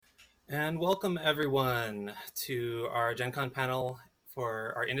And welcome everyone to our Gen Con panel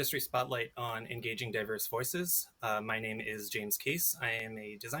for our industry spotlight on engaging diverse voices. My name is James Case. I am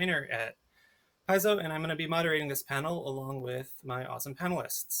a designer at Paizo, and I'm going to be moderating this panel along with my awesome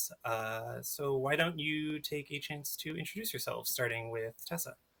panelists. So why don't you take a chance to introduce yourselves, starting with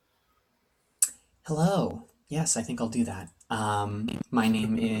Tessa. Hello. Yes, I think I'll do that. My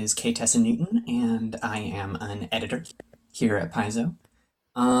name is Kay Tessa Newton, and I am an editor here at Paizo.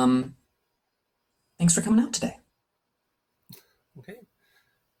 Um, Thanks for coming out today. Okay,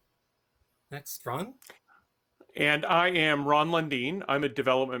 next, Ron. And I am Ron Lundeen. I'm a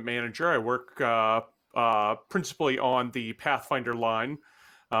development manager. I work principally on the Pathfinder line,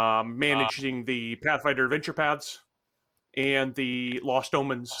 managing the Pathfinder Adventure Paths and the Lost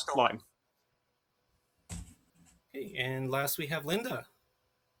Omens line. Okay, and last we have Linda.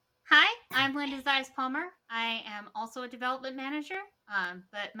 Hi, I'm Linda Zeiss Palmer. I am also a development manager,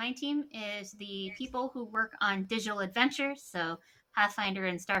 but my team is the people who work on digital adventures, so Pathfinder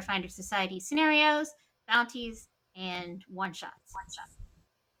and Starfinder Society scenarios, bounties, and one-shots.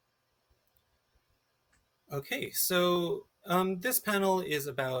 Okay, so this panel is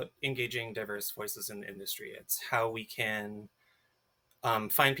about engaging diverse voices in the industry. It's how we can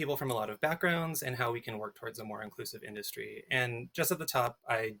find people from a lot of backgrounds and how we can work towards a more inclusive industry. And just at the top,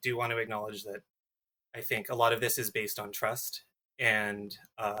 I do want to acknowledge that I think a lot of this is based on trust. And,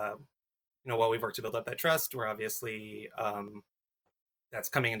 while we've worked to build up that trust, we're obviously, that's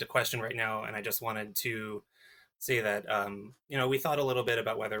coming into question right now. And I just wanted to say that, we thought a little bit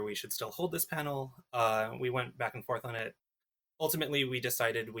about whether we should still hold this panel. We went back and forth on it. Ultimately, we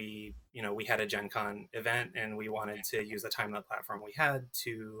decided we had a Gen Con event and we wanted to use the time and the platform we had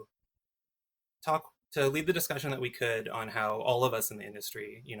to lead the discussion that we could on how all of us in the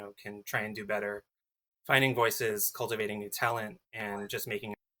industry, can try and do better, finding voices, cultivating new talent, and just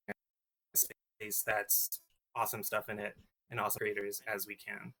making a space that's awesome stuff in it and awesome creators as we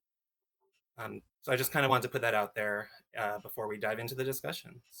can. So I just kind of wanted to put that out there before we dive into the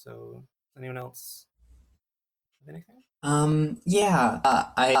discussion. So does anyone else have anything? I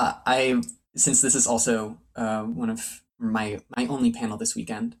since this is also one of my only panel this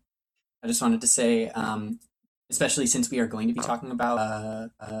weekend, I just wanted to say, especially since we are going to be talking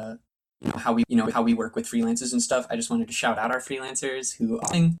about how we work with freelancers and stuff. I just wanted to shout out our freelancers who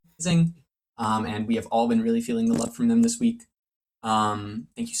are amazing, and we have all been really feeling the love from them this week. Thank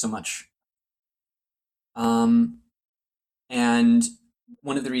you so much. And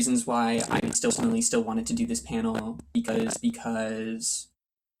one of the reasons why I still wanted to do this panel because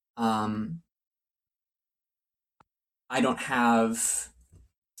I don't have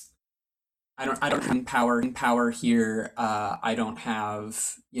power here. I don't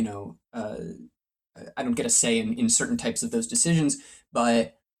have I don't get a say in certain types of those decisions,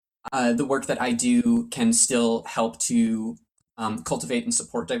 but the work that I do can still help to cultivate and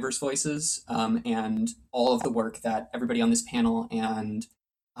support diverse voices, and all of the work that everybody on this panel and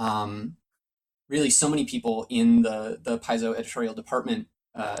really so many people in the Paizo editorial department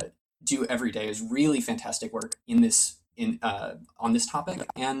do every day is really fantastic work on this topic,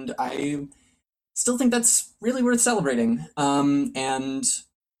 and I still think that's really worth celebrating. And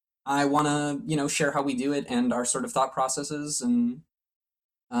I want to share how we do it and our sort of thought processes, and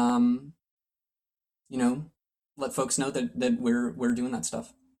let folks know that we're doing that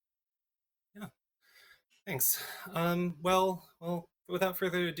stuff. Yeah, thanks. Well, without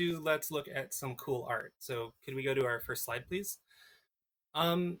further ado, let's look at some cool art. So could we go to our first slide, please?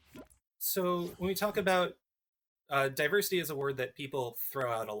 So when we talk about diversity is a word that people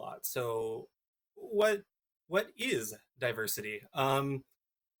throw out a lot. So what is diversity?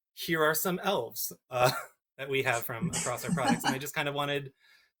 Here are some elves that we have from across our products, and I just kind of wanted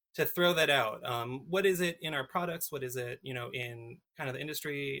to throw that out. What is it in our products? What is it, in kind of the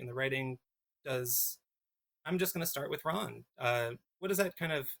industry, in the writing? I'm just going to start with Ron. What does that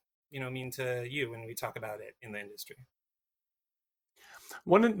kind of, mean to you when we talk about it in the industry?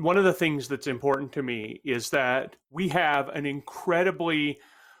 One of the things that's important to me is that we have an incredibly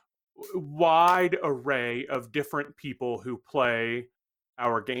wide array of different people who play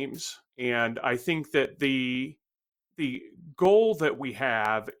our games. And I think that the goal that we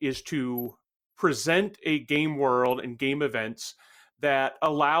have is to present a game world and game events that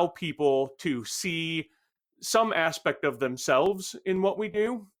allow people to see some aspect of themselves in what we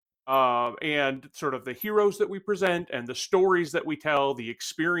do, and sort of the heroes that we present and the stories that we tell, the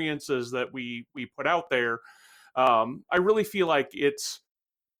experiences that we put out there. I really feel like it's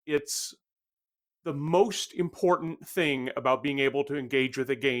the most important thing about being able to engage with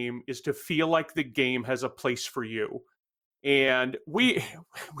a game is to feel like the game has a place for you. And we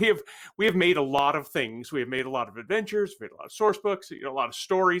have made a lot of things. We have made a lot of adventures, we've made a lot of source books, a lot of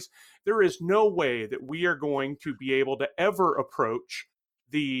stories. There is no way that we are going to be able to ever approach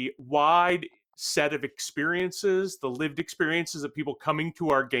the wide set of experiences, the lived experiences that people coming to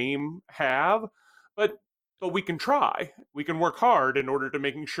our game have. But we can try. We can work hard in order to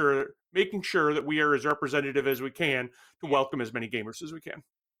making sure that we are as representative as we can to welcome as many gamers as we can.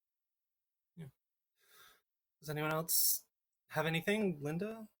 Yeah. Does anyone else have anything?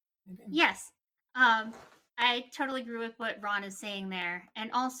 Linda? Maybe? Yes. I totally agree with what Ron is saying there.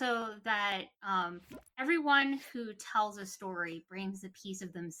 And also that everyone who tells a story brings a piece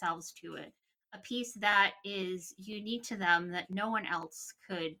of themselves to it, a piece that is unique to them that no one else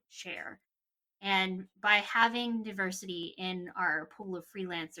could share. And by having diversity in our pool of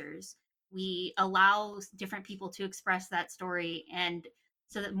freelancers, we allow different people to express that story, and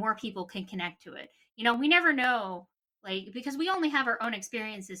so that more people can connect to it. We never know, because we only have our own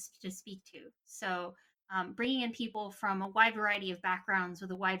experiences to speak to. So bringing in people from a wide variety of backgrounds with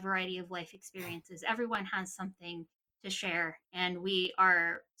a wide variety of life experiences, everyone has something to share, and we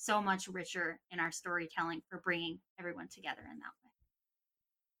are so much richer in our storytelling for bringing everyone together in that way.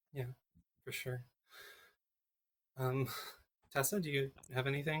 Yeah, for sure. Tessa, do you have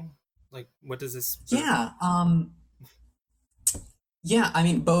anything? Like, what does this? Yeah. Yeah. I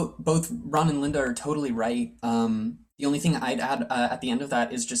mean, both Ron and Linda are totally right. The only thing I'd add at the end of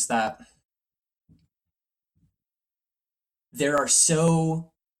that is just that there are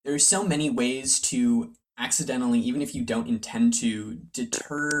so many ways to accidentally, even if you don't intend to,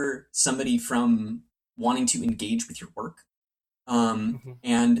 deter somebody from wanting to engage with your work.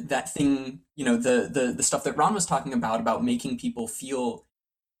 And that thing, the stuff that Ron was talking about making people feel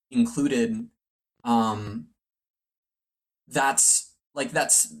included, that's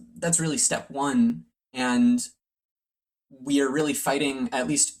really step one. And we are really fighting, at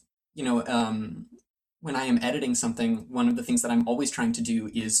least, when I am editing something, one of the things that I'm always trying to do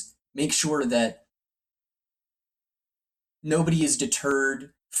is make sure that nobody is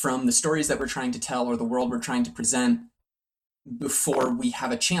deterred from the stories that we're trying to tell or the world we're trying to present before we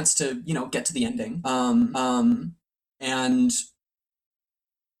have a chance to, get to the ending. And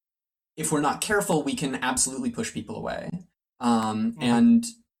if we're not careful, we can absolutely push people away. And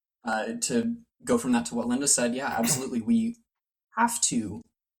to go from that to what Linda said, yeah, absolutely. We have to,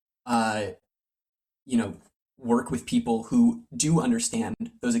 work with people who do understand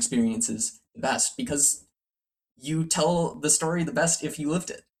those experiences the best, because you tell the story the best if you lived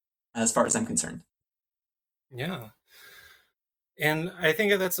it, as far as I'm concerned. Yeah. And I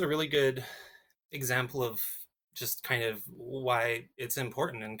think that's a really good example of just kind of why it's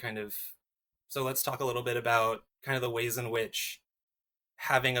important, and so let's talk a little bit about kind of the ways in which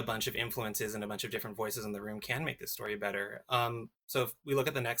having a bunch of influences and a bunch of different voices in the room can make this story better. So if we look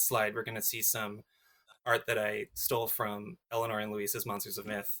at the next slide, we're going to see some art that I stole from Eleanor and Luis's Monsters of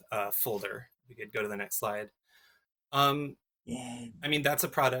Myth folder. We could go to the next slide. Yeah. I mean, that's a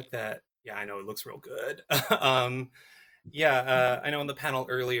product that, yeah, I know it looks real good. I know in the panel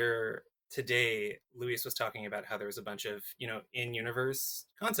earlier today, Luis was talking about how there was a bunch of, in-universe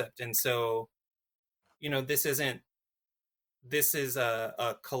concept. And so, this is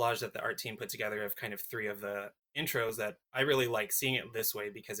a collage that the art team put together of kind of 3 of the intros that I really like seeing it this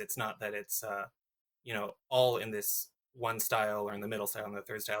way, because it's not that it's, all in this one style or in the middle style and the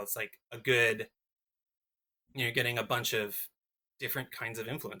third style. It's like a good, getting a bunch of different kinds of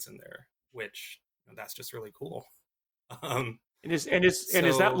influence in there, which that's just really cool. Is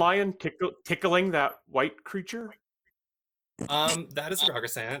that lion tickling that white creature? That is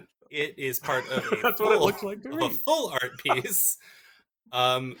Roggersant. It is part of a That's what it looks like to me. A full art piece.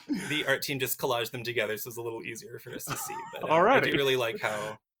 The art team just collaged them together, so it's a little easier for us to see. But I do really like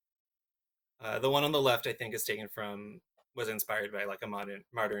how the one on the left, I think, was inspired by like a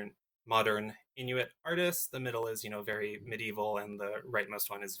modern Inuit artist. The middle is, very medieval, and the rightmost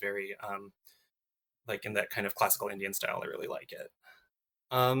one is very like in that kind of classical Indian style. I really like it.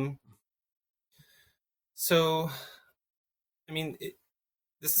 So, I mean,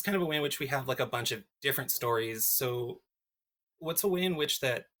 this is kind of a way in which we have like a bunch of different stories. So what's a way in which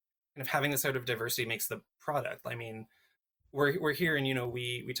that kind of having this sort of diversity makes the product? I mean, we're here, and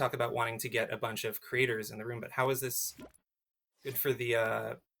we talk about wanting to get a bunch of creators in the room, but how is this good for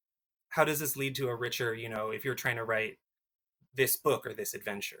the how does this lead to a richer, if you're trying to write this book or this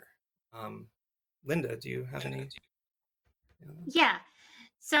adventure? Linda, do you have any? Yeah.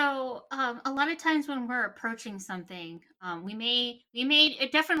 So a lot of times when we're approaching something, we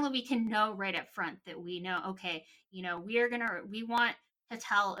can know right up front that we know, okay, we want to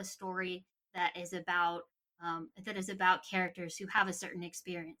tell a story that is about that is about characters who have a certain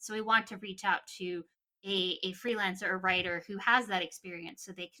experience. So we want to reach out to a freelancer or writer who has that experience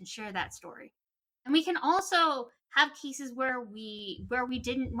so they can share that story. And we can also have cases where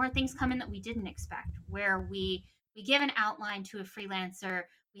things come in that we didn't expect, where we give an outline to a freelancer,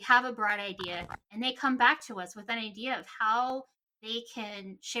 we have a broad idea, and they come back to us with an idea of how they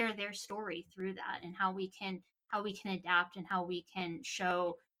can share their story through that, and how we can adapt, and how we can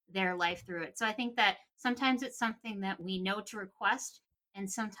show their life through it. So I think that sometimes it's something that we know to request, and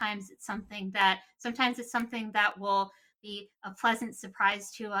sometimes it's something that will be a pleasant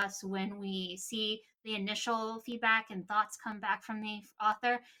surprise to us when we see the initial feedback and thoughts come back from the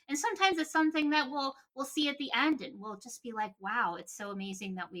author. And sometimes it's something that we'll see at the end, and we'll just be like, wow, it's so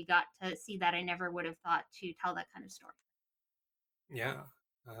amazing that we got to see that. I never would have thought to tell that kind of story. Yeah,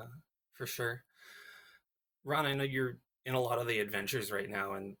 for sure. Ron, I know you're in a lot of the adventures right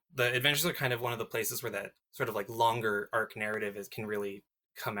now, and the adventures are kind of one of the places where that sort of like longer arc narrative can really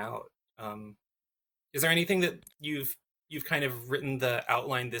come out. Is there anything that you've kind of written the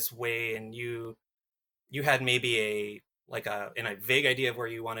outline this way, and you had maybe a vague idea of where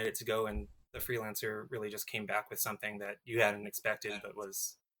you wanted it to go, and the freelancer really just came back with something that you hadn't expected but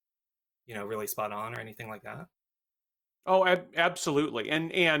was, really spot on, or anything like that? Oh, absolutely.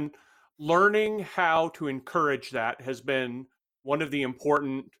 And learning how to encourage that has been one of the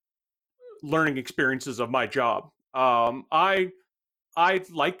important learning experiences of my job. I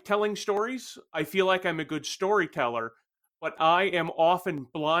like telling stories. I feel like I'm a good storyteller, but I am often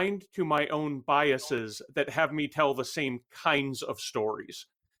blind to my own biases that have me tell the same kinds of stories.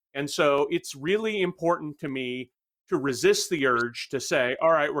 And so it's really important to me to resist the urge to say,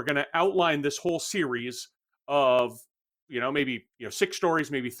 all right, we're going to outline this whole series of, maybe 6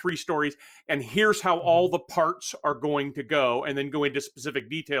 stories, maybe 3 stories, and here's how all the parts are going to go, and then go into specific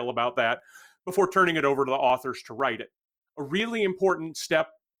detail about that before turning it over to the authors to write it. A really important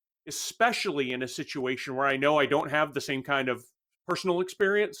step, especially in a situation where I know I don't have the same kind of personal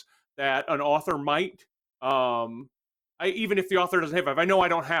experience that an author might. Even if the author doesn't have it, if I know I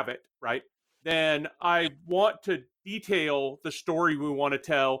don't have it, right, then I want to detail the story we want to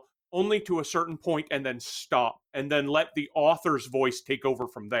tell only to a certain point, and then stop, and then let the author's voice take over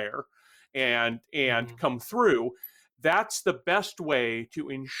from there and come through. That's the best way to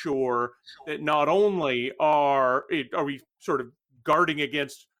ensure that not only are we sort of guarding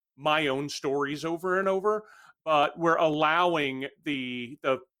against my own stories over and over, but we're allowing the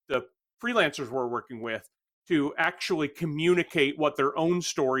freelancers we're working with to actually communicate what their own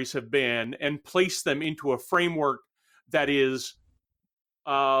stories have been and place them into a framework that is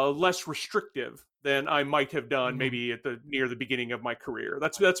less restrictive than I might have done maybe near the beginning of my career.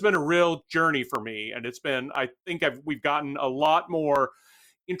 That's been a real journey for me, and I think we've gotten a lot more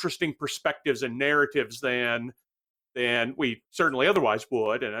interesting perspectives and narratives than we certainly otherwise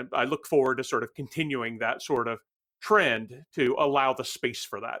would, and I look forward to sort of continuing that sort of trend to allow the space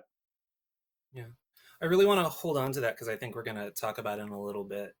for that. Yeah, I really want to hold on to that because I think we're going to talk about it in a little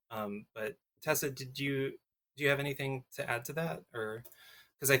bit. But Tessa, do you have anything to add to that, or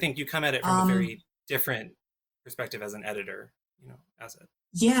because I think you come at it from a very different perspective as an editor, as it.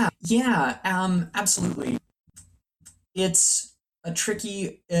 Yeah, absolutely. It's a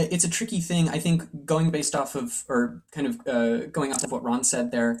tricky thing. I think going off of what Ron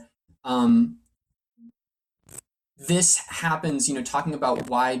said there. This happens, talking about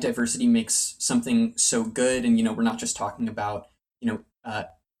why diversity makes something so good, and we're not just talking about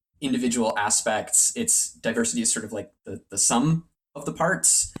individual aspects. It's diversity is sort of like the sum of the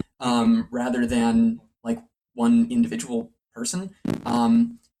parts, rather than like one individual person.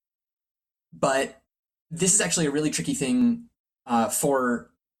 But this is actually a really tricky thing for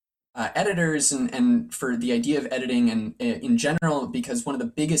editors and for the idea of editing and in general, because one of the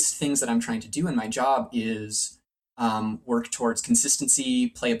biggest things that I'm trying to do in my job is work towards consistency,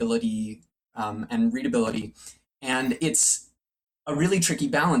 playability, and readability. And it's a really tricky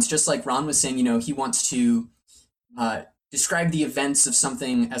balance. Just like Ron was saying, he wants to describe the events of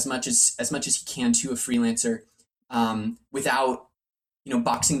something as much as he can to a freelancer, without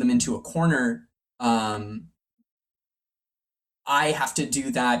boxing them into a corner. I have to do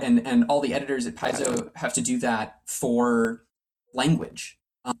that, and all the editors at Paizo have to do that for language.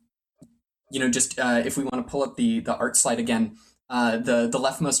 If we want to pull up the art slide again, the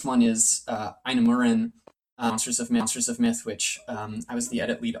leftmost one is Aina Murin, Monsters of Myth, which I was the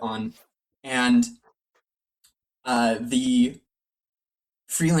edit lead on, and the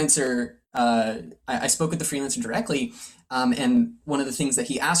freelancer. I spoke with the freelancer directly, and one of the things that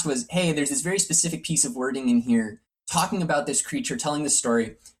he asked was, "Hey, there's this very specific piece of wording in here talking about this creature, telling this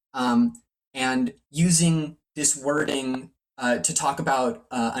story. and using this wording to talk about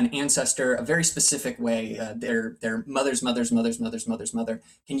an ancestor a very specific way, their mother's mother.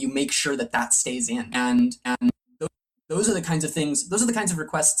 Can you make sure that that stays in? And those are the kinds of things. Those are the kinds of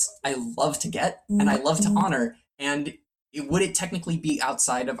requests I love to get and I love to honor. And would it technically be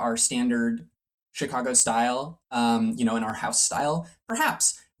outside of our standard Chicago style, in our house style?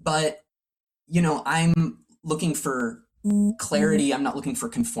 Perhaps, but I'm looking for clarity. I'm not looking for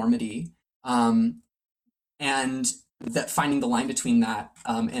conformity. And that finding the line between that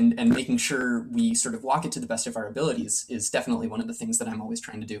and making sure we sort of walk it to the best of our abilities is definitely one of the things that I'm always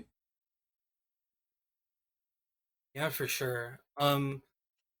trying to do. Yeah, for sure.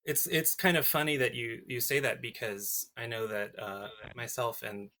 It's kind of funny that you say that, because I know that myself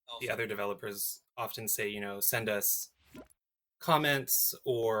and the other developers often say, send us comments,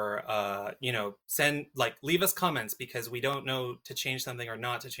 or leave us comments, because we don't know to change something or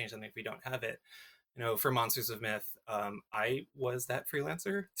not to change something if we don't have it. For Monsters of Myth, I was that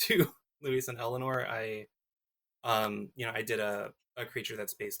freelancer to Luis and Eleanor. I did a creature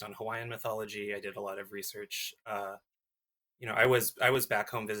that's based on Hawaiian mythology. I did a lot of research. I was back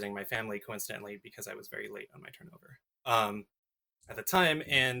home visiting my family, coincidentally, because I was very late on my turnover at the time,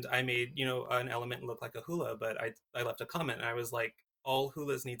 and I made an element look like a hula, but I left a comment, and I was like, all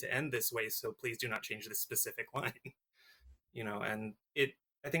hulas need to end this way, so please do not change this specific line. And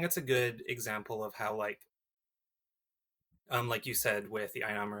I think it's a good example of how, like you said with the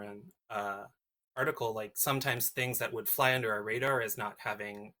Ainamoran article, like sometimes things that would fly under our radar as not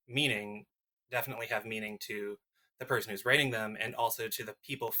having meaning definitely have meaning to the person who's writing them, and also to the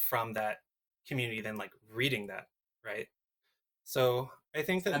people from that community then like reading that, right? So I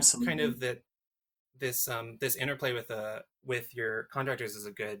think that Absolutely. kind of that this interplay with your contractors is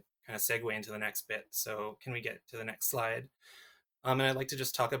a good kind of segue into the next bit. So can we get to the next slide? And I'd like to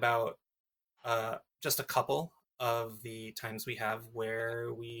just talk about just a couple of the times we have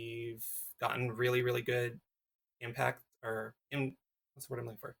where we've gotten really, really good impact, or what's the word I'm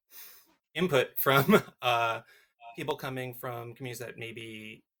looking for? Input from people coming from communities that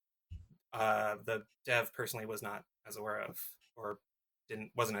maybe the dev personally was not as aware of, or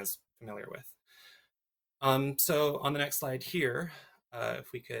wasn't as familiar with. So on the next slide here,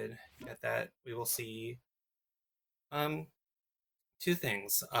 if we could get that, we will see two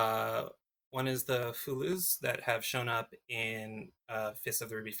things. One is the Fulus that have shown up in Fists of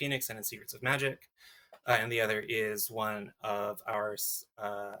the Ruby Phoenix and in Secrets of Magic, and the other is one of our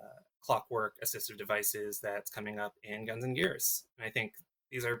clockwork assistive devices that's coming up in Guns and Gears. And I think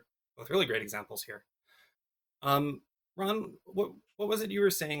these are both really great examples here. Ron, what was it you were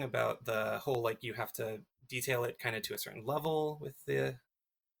saying about the whole, like, you have to detail it kind of to a certain level with the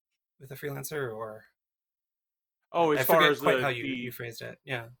freelancer, or Oh, I as far forget as quite how you phrased it.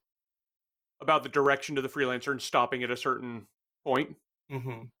 Yeah. about the direction to the freelancer and stopping at a certain point.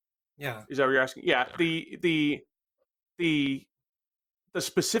 Mm-hmm. Yeah. Is that what you're asking? Yeah. The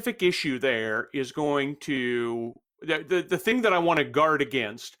specific issue there is going to the thing that I want to guard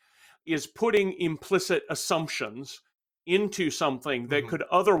against is putting implicit assumptions into something that could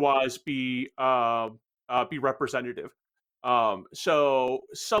otherwise be representative. So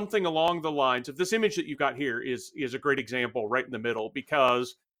something along the lines of this image that you've got here is a great example right in the middle,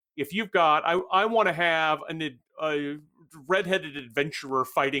 because if you've got, I want to have a redheaded adventurer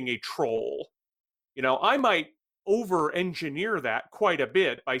fighting a troll, I might over engineer that quite a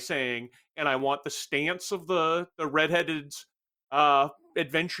bit by saying, and I want the stance of the redheaded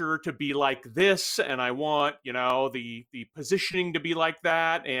adventurer to be like this, and I want the positioning to be like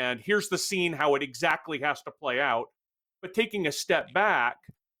that, and here's the scene how it exactly has to play out. But taking a step back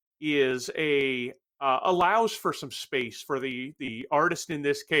is allows for some space for the artist in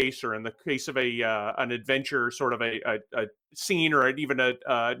this case, or in the case of an adventure, sort of a scene, or even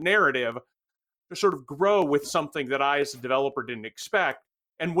a narrative, to sort of grow with something that I, as a developer, didn't expect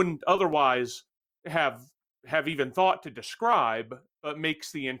and wouldn't otherwise have even thought to describe, but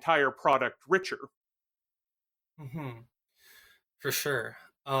makes the entire product richer. Mm-hmm. For sure.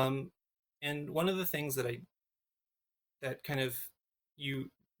 And one of the things that kind of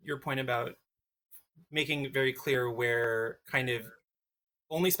your point about making very clear where kind of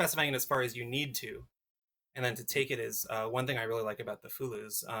only specifying it as far as you need to, and then to take it is one thing I really like about the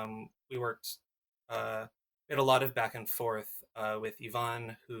Fulus. We worked, we had a lot of back and forth with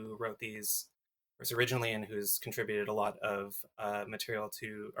Yvonne, who wrote these originally and who's contributed a lot of material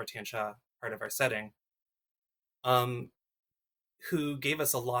to our Tian Sha part of our setting, who gave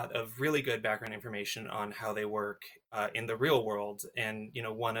us a lot of really good background information on how they work in the real world. And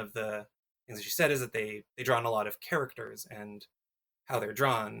one of the things that she said is that they draw on a lot of characters, and how they're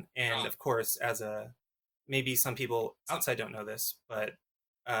drawn. And of course, maybe some people outside don't know this, but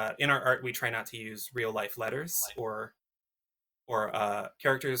in our art, we try not to use real life letters or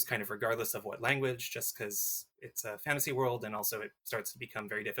characters, kind of regardless of what language, just because it's a fantasy world, and also it starts to become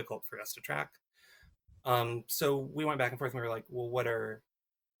very difficult for us to track. So we went back and forth, and we were like, well, what are,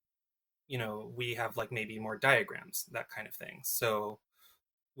 we have like maybe more diagrams, that kind of thing. So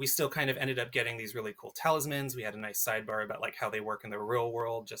we still kind of ended up getting these really cool talismans. We had a nice sidebar about like how they work in the real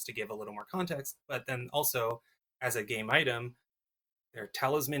world, just to give a little more context. But then also, as a game item, they're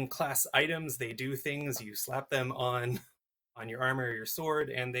talisman class items. They do things. You slap them on your armor or your sword,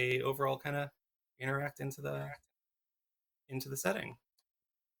 and they overall kind of interact into the setting,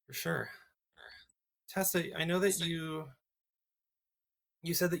 for sure. Tessa, I know that you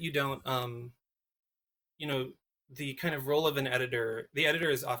said that you don't the kind of role of an editor. The editor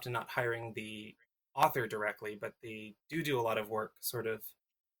is often not hiring the author directly, but they do a lot of work sort of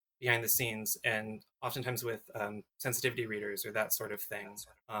behind the scenes, and oftentimes with sensitivity readers or that sort of thing.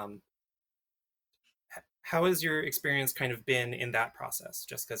 How has your experience kind of been in that process?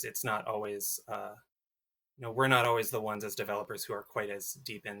 Just because it's not always, we're not always the ones as developers who are quite as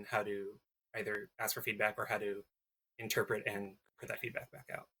deep in how to either ask for feedback or how to interpret and put that feedback back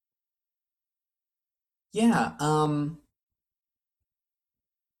out. Yeah,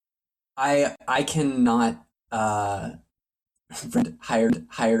 I cannot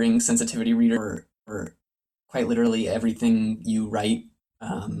hiring sensitivity reader or quite literally everything you write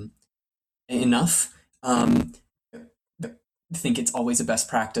enough. I think it's always a best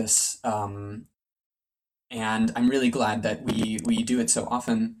practice, and I'm really glad that we do it so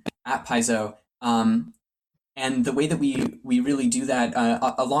often at Paizo. And the way that we really do that,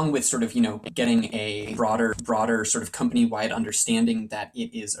 along with sort of getting a broader sort of company-wide understanding that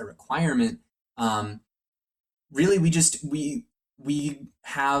it is a requirement, really we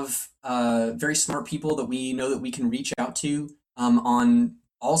have very smart people that we know that we can reach out to on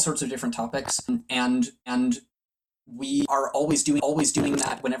all sorts of different topics, and we are always doing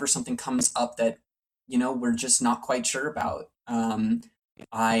that whenever something comes up that we're just not quite sure about.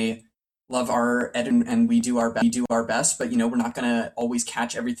 I love our edit, and we do our best, but we're not going to always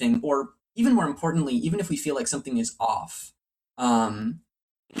catch everything, or even more importantly, even if we feel like something is off,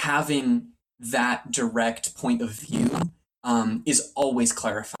 having that direct point of view is always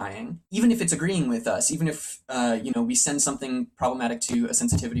clarifying, even if it's agreeing with us, even if we send something problematic to a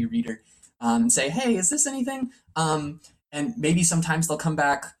sensitivity reader and say, hey, is this anything? And maybe sometimes they'll come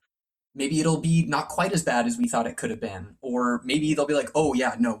back, maybe it'll be not quite as bad as we thought it could have been, or maybe they'll be like, oh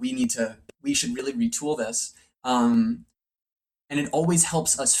yeah, no, we should really retool this. And it always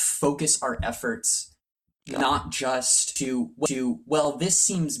helps us focus our efforts, not just to, well, this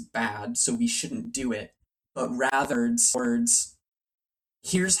seems bad, so we shouldn't do it, but rather towards,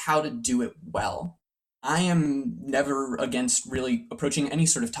 here's how to do it well. I am never against really approaching any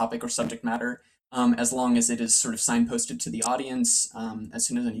sort of topic or subject matter, as long as it is sort of signposted to the audience,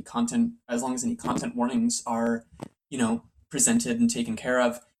 as long as any content warnings are, presented and taken care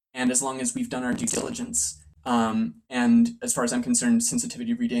of, and as long as we've done our due diligence. And as far as I'm concerned,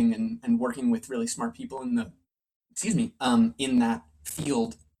 sensitivity reading and working with really smart people in that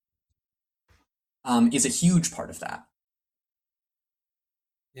field is a huge part of that.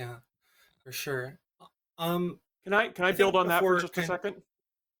 Yeah, for sure. Can I build on that for just a second?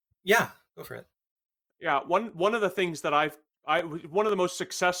 Yeah, go for it. Yeah, one of the things that one of the most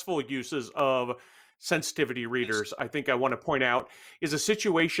successful uses of sensitivity readers, I think I want to point out, is a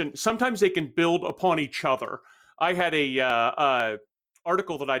situation. Sometimes they can build upon each other. I had a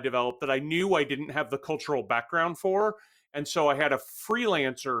article that I developed that I knew I didn't have the cultural background for, and so I had a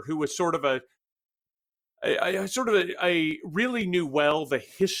freelancer who was sort of I really knew well the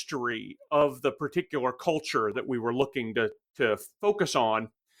history of the particular culture that we were looking to focus on.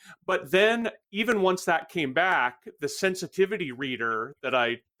 But then, even once that came back, the sensitivity reader that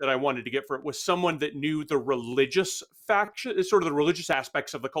I wanted to get for it was someone that knew the religious faction, sort of the religious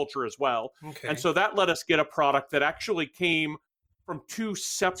aspects of the culture as well. Okay. And so that let us get a product that actually came from two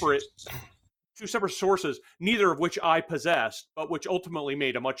separate sources, neither of which I possessed, but which ultimately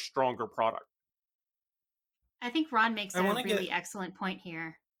made a much stronger product. I think Ron makes a really excellent point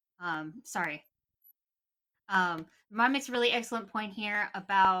here. Sorry. Ron makes a really excellent point here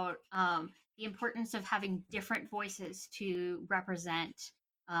about the importance of having different voices to represent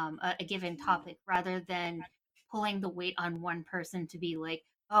a given topic, rather than pulling the weight on one person to be like,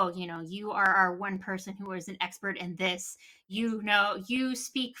 oh, you are our one person who is an expert in this. You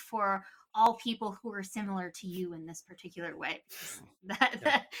speak for all people who are similar to you in this particular way.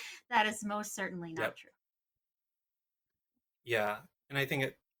 That is most certainly not true. Yeah, and I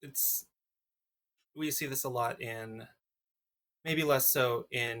think it's we see this a lot in, maybe less so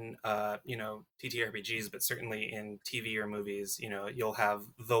in TTRPGs, but certainly in TV or movies. You'll have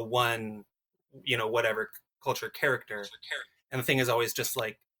the one, whatever culture character, and the thing is always just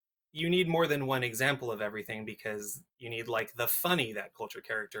like, you need more than one example of everything, because you need like the funny that culture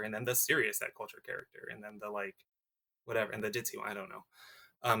character, and then the serious that culture character, and then the like whatever, and the ditzy, I don't know.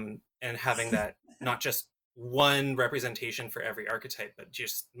 And having that, not just one representation for every archetype, but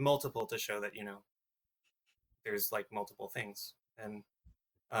just multiple, to show that there's like multiple things in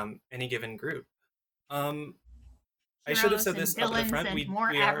any given group. I should have said this up at the front. And we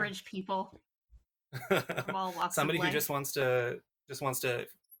average people from all walks somebody of life. who just wants to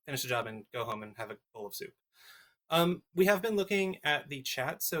finish the job and go home and have a bowl of soup. We have been looking at the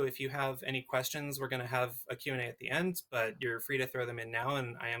chat, so if you have any questions, we're going to have a Q&A at the end, but you're free to throw them in now,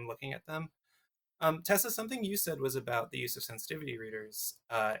 and I am looking at them. Tessa, something you said was about the use of sensitivity readers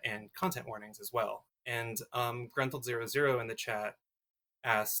and content warnings as well. And Gruntled00 in the chat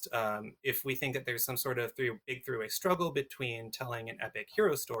asked if we think that there's some sort of big three-way struggle between telling an epic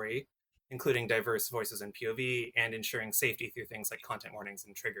hero story, including diverse voices and POV, and ensuring safety through things like content warnings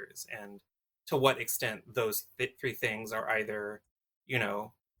and triggers, and to what extent those three things are either,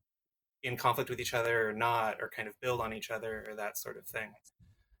 in conflict with each other or not, or kind of build on each other, or that sort of thing.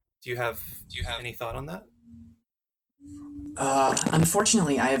 Do you have any thought on that?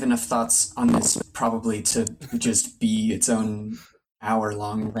 Unfortunately, I have enough thoughts on this probably to just be its own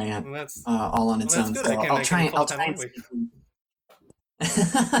hour-long rant, all on its own. So I'll try and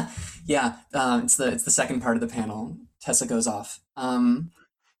yeah, it's the second part of the panel. Tessa goes off. I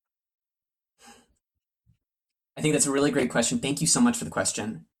think that's a really great question. Thank you so much for the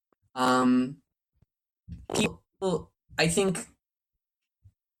question. People, I think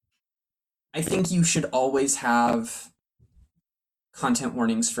you should always have content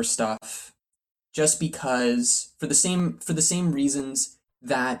warnings for stuff, just because for the same reasons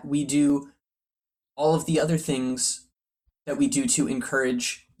that we do all of the other things that we do to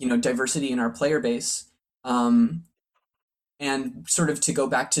encourage, diversity in our player base. And sort of to go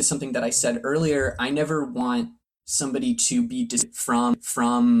back to something that I said earlier, I never want somebody to be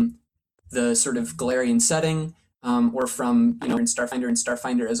from the sort of Galarian setting, or from, in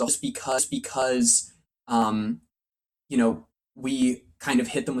Starfinder as well, just because we kind of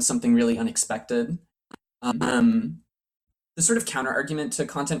hit them with something really unexpected. The sort of counter argument to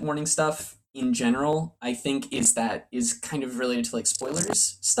content warning stuff in general, I think, is kind of related to like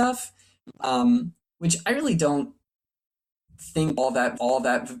spoilers stuff, which I really don't think all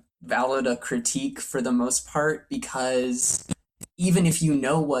that valid a critique for the most part, because even if you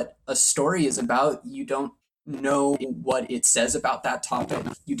know what a story is about, you don't know what it says about that topic.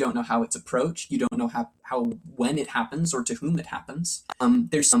 You don't know how it's approached. You don't know how when it happens or to whom it happens.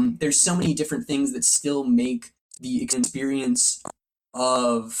 There's so many different things that still make the experience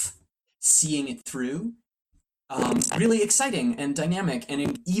of seeing it through really exciting and dynamic.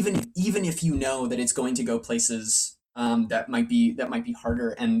 And even if you know that it's going to go places that might be harder,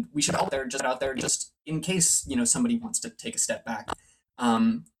 and we should out there just in case somebody wants to take a step back,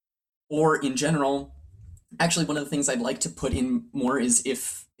 or in general. Actually, one of the things I'd like to put in more is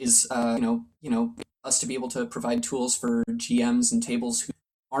us to be able to provide tools for GMs and tables who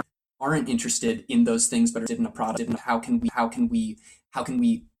aren't interested in those things but are interested in a product. How can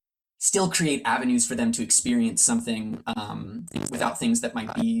we still create avenues for them to experience something without things that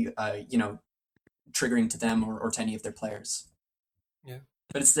might be triggering to them or to any of their players. Yeah,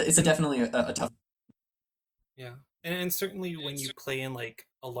 but it's definitely a tough. Yeah, and certainly when you play in like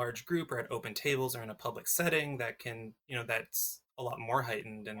a large group or at open tables or in a public setting, that can that's a lot more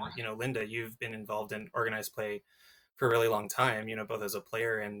heightened. And Linda, you've been involved in organized play for a really long time, both as a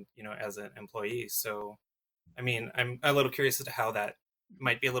player and as an employee. So I mean, I'm a little curious as to how that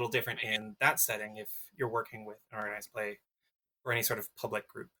might be a little different in that setting if you're working with an organized play or any sort of public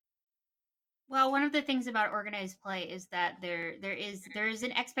group. Well, one of the things about organized play is that there is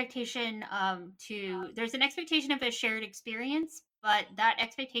an expectation there's an expectation of a shared experience, but that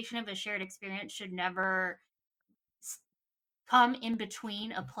expectation of a shared experience should never come in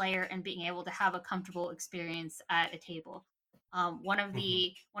between a player and being able to have a comfortable experience at a table. One of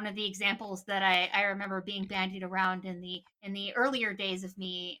the examples that I remember being bandied around in the earlier days of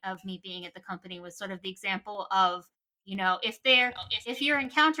me being at the company was sort of the example of, if your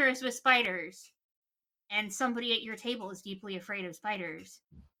encounter is with spiders and somebody at your table is deeply afraid of spiders,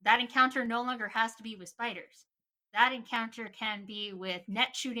 that encounter no longer has to be with spiders. That encounter can be with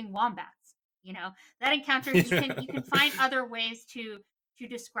net shooting wombats. That encounter, you can find other ways to to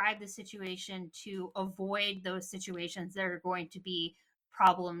describe the situation to avoid those situations that are going to be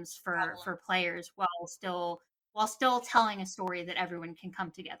problems for players while still telling a story that everyone can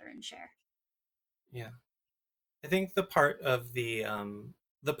come together and share. Yeah. I think the part of the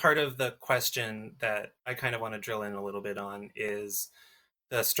question that I kind of want to drill in a little bit on is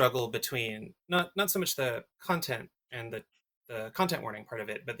the struggle between not so much the content and the content warning part of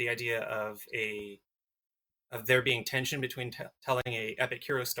it, but the idea of there being tension between telling a epic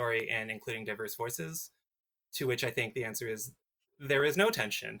hero story and including diverse voices. To which I think the answer is there is no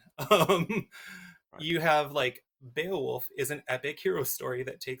tension. You have like Beowulf is an epic hero story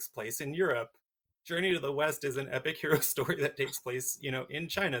that takes place in Europe. Journey to the West is an epic hero story that takes place, in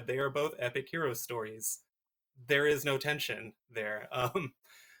China. They are both epic hero stories. There is no tension there.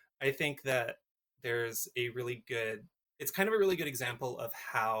 I think that there's it's kind of a really good example of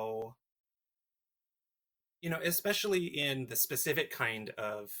how, especially in the specific kind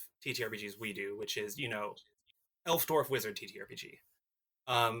of TTRPGs we do, which is, elf, dwarf, wizard TTRPG.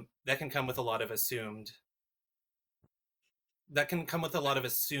 That can come with a lot of assumed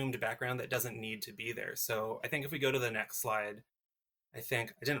background that doesn't need to be there. So I think if we go to the next slide, I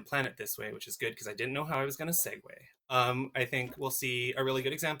think I didn't plan it this way, which is good because I didn't know how I was going to segue. I think we'll see a really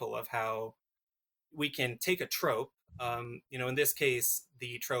good example of how we can take a trope, in this case,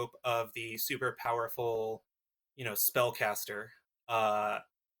 the trope of the super powerful, spellcaster,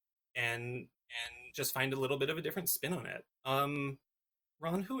 and just find a little bit of a different spin on it.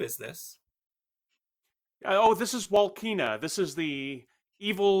 Ron, who is this? Oh, this is Walkina. This is the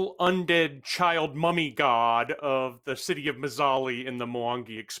evil undead child mummy god of the city of Mazzali in the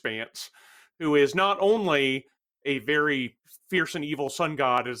Mwangi Expanse, who is not only a very fierce and evil sun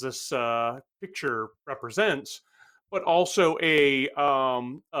god, as this picture represents, but also a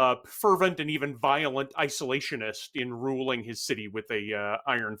fervent and even violent isolationist in ruling his city with a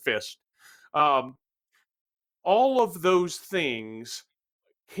iron fist. All of those things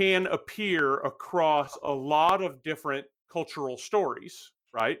can appear across a lot of different cultural stories,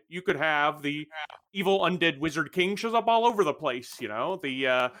 right? You could have the evil undead wizard king shows up all over the place,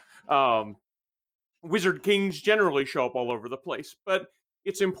 the wizard kings generally show up all over the place. But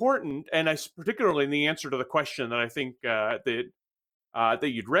it's important, and particularly in the answer to the question that I think that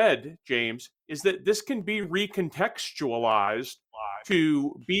you'd read, James, is that this can be recontextualized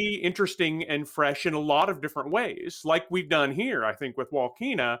to be interesting and fresh in a lot of different ways, like we've done here, I think, with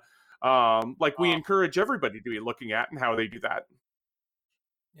Walkina. Like we encourage everybody to be looking at and how they do that.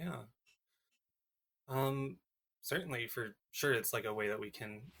 Yeah. Certainly, for sure, it's like a way that we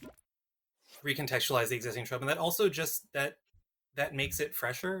can recontextualize the existing trope, and that also just that makes it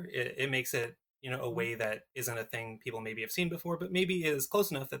fresher. It makes it, a way that isn't a thing people maybe have seen before, but maybe is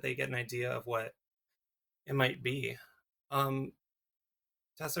close enough that they get an idea of what it might be.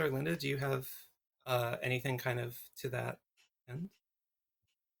 Tessa or Linda, do you have anything kind of to that end?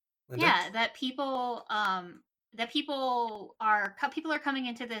 Linda? Yeah, that people are coming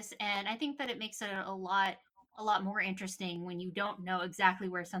into this, and I think that it makes it a lot more interesting when you don't know exactly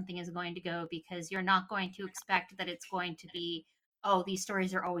where something is going to go, because you're not going to expect that it's going to be, oh, these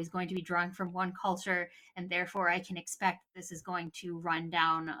stories are always going to be drawing from one culture, and therefore I can expect this is going to run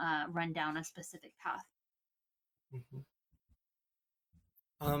down a specific path. Mm-hmm.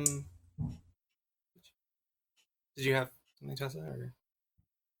 Did you have something, Tessa? Or?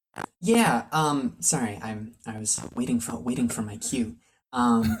 Yeah. Sorry, I was waiting for my cue.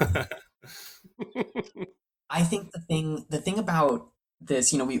 I think the thing about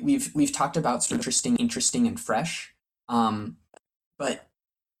this, we've talked about sort of interesting and fresh, but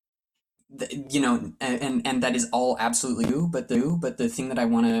and that is all absolutely new. But the thing that I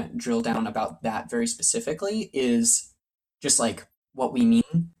want to drill down about that very specifically is just like what we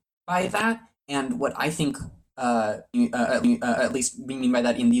mean by that, and what I think at least we mean by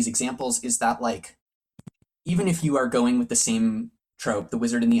that in these examples is that, like, even if you are going with the same trope, the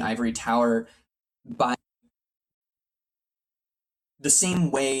wizard in the ivory tower, by the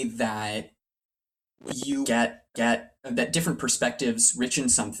same way that you get that different perspectives richen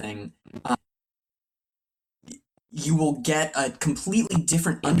something, you will get a completely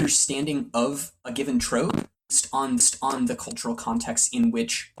different understanding of a given trope on the cultural context in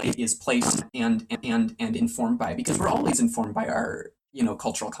which it is placed and informed by, because we're always informed by our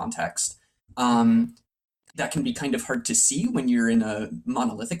cultural context. That can be kind of hard to see when you're in a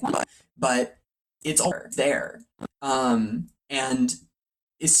monolithic one, but it's all there. And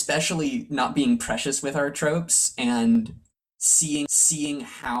especially not being precious with our tropes and seeing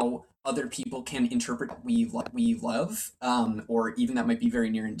how other people can interpret what we love, or even that might be very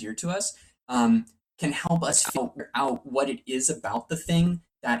near and dear to us, can help us figure out what it is about the thing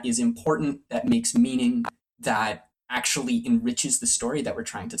that is important, that makes meaning, that actually enriches the story that we're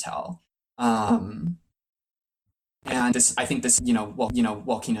trying to tell. And this, I think this,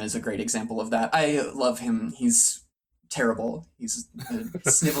 Walkina is a great example of that. I love him. He's terrible. He's a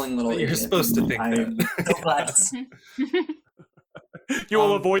sniveling little You're idiot. supposed to think I'm that. so glad. You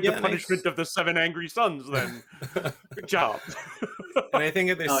will avoid the yeah, punishment of the 7 angry sons, then. Good job. And I think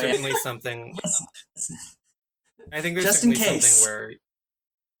that there's Oh, yeah. certainly something. Yes. I think there's Just in certainly case. something where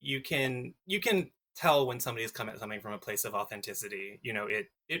you can tell when somebody's come at something from a place of authenticity. You know, it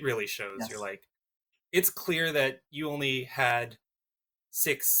really shows. Yes. You're like, it's clear that you only had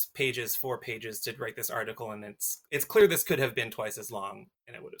 6 pages, 4 pages to write this article, and it's clear this could have been twice as long,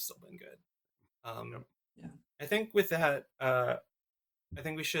 and it would have still been good. Yeah. I think with that, I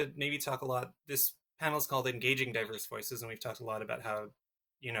think we should maybe talk a lot. This panel is called Engaging Diverse Voices, and we've talked a lot about how,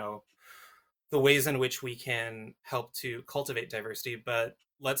 you know, the ways in which we can help to cultivate diversity, but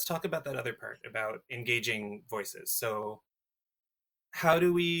let's talk about that other part, about engaging voices. So how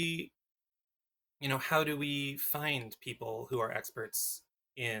do we find people who are experts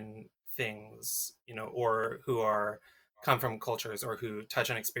in things, or who come from cultures or who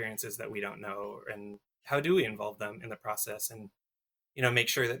touch on experiences that we don't know, and how do we involve them in the process and, make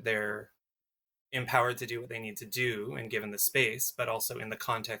sure that they're empowered to do what they need to do and given the space, but also in the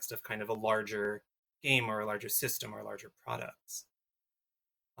context of kind of a larger game or a larger system or larger products.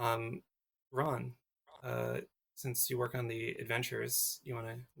 Ron, since you work on the adventures, you want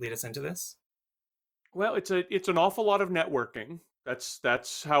to lead us into this? Well, it's an awful lot of networking.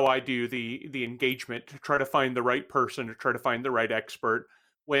 That's how I do the engagement, to try to find the right person, to try to find the right expert.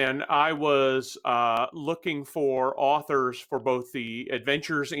 When I was looking for authors for both the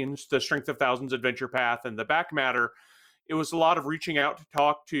adventures in the Strength of Thousands adventure path and the back matter, it was a lot of reaching out to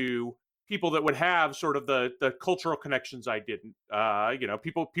talk to people that would have sort of the cultural connections I didn't.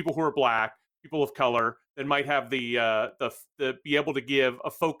 People who are Black, people of color, that might have the be able to give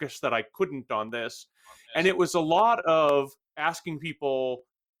a focus that I couldn't on this. And it was a lot of asking people,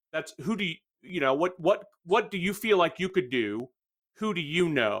 that's who do what do you feel like you could do? Who do you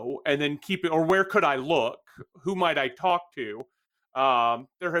know? And then keep it, or where could I look? Who might I talk to?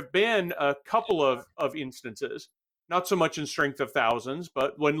 There have been a couple of instances, not so much in Strength of Thousands,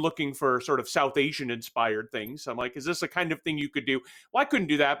 but when looking for sort of South Asian inspired things, I'm like, is this a kind of thing you could do? Well, I couldn't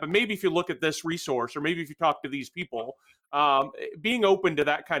do that, but maybe if you look at this resource, or maybe if you talk to these people, being open to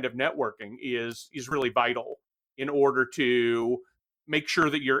that kind of networking is really vital in order to make sure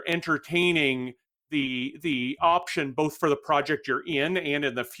that you're entertaining the option, both for the project you're in and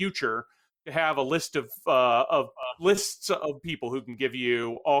in the future, to have a list of lists of people who can give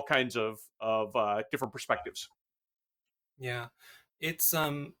you all kinds of different perspectives. Yeah, it's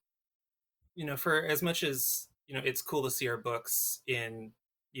for as much as it's cool to see our books in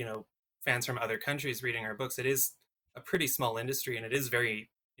fans from other countries reading our books, it is a pretty small industry, and it is very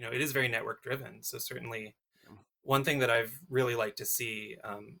network driven. So certainly one thing that I've really liked to see,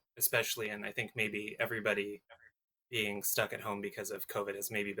 especially, and I think maybe everybody being stuck at home because of COVID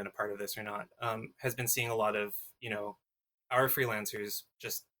has maybe been a part of this or not, has been seeing a lot of our freelancers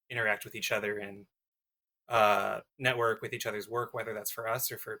just interact with each other and network with each other's work, whether that's for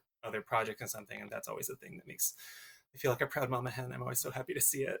us or for other projects and something. And that's always a thing that makes me feel like a proud mama hen. I'm always so happy to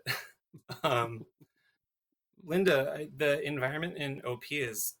see it. Linda, the environment in OP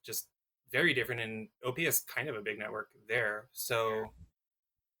is just very different, and OP is kind of a big network there. So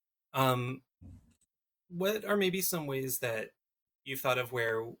what are maybe some ways that you've thought of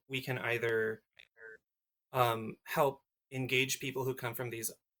where we can either help engage people who come from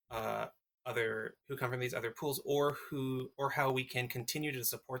these other pools, or how we can continue to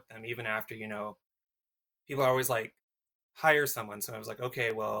support them even after, people are always like, hire someone. So I was like,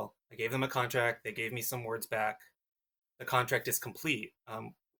 okay, well, I gave them a contract, they gave me some words back, the contract is complete.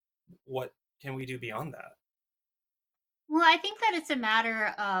 What can we do beyond that? Well, I think that it's a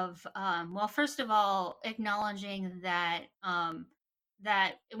matter of, first of all, acknowledging that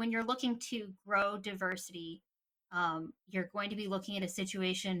that when you're looking to grow diversity, you're going to be looking at a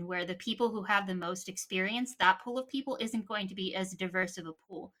situation where the people who have the most experience, that pool of people isn't going to be as diverse of a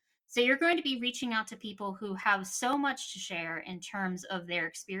pool. So you're going to be reaching out to people who have so much to share in terms of their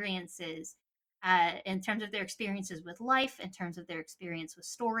experiences, with life, in terms of their experience with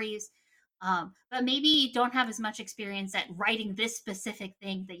stories. But maybe don't have as much experience at writing this specific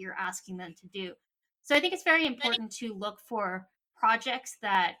thing that you're asking them to do. So I think it's very important to look for projects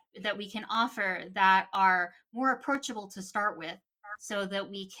that we can offer that are more approachable to start with, so that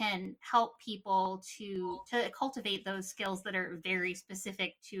we can help people to cultivate those skills that are very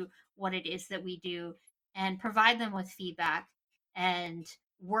specific to what it is that we do, and provide them with feedback, and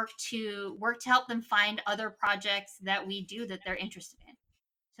work to help them find other projects that we do that they're interested in,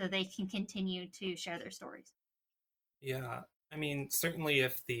 so they can continue to share their stories. Yeah, I mean, certainly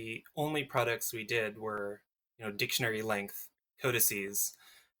if the only products we did were, dictionary length codices,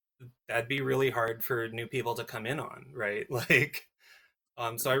 that'd be really hard for new people to come in on, right? Like,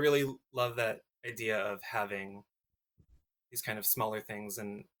 so I really love that idea of having these kind of smaller things.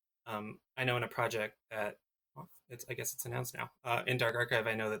 And I know in a project that, well, I guess it's announced now, in Dark Archive,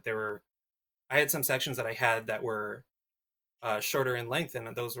 I know that I had some sections that I had that were shorter in length,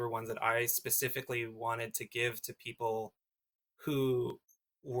 and those were ones that I specifically wanted to give to people who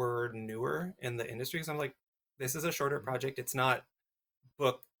were newer in the industry. Because I'm like, this is a shorter project. It's not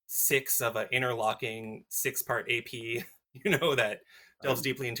book 6 of an interlocking 6-part AP, that delves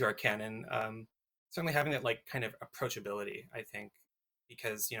deeply into our canon. Certainly having that like kind of approachability, I think,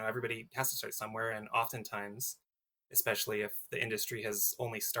 because everybody has to start somewhere, and oftentimes, especially if the industry has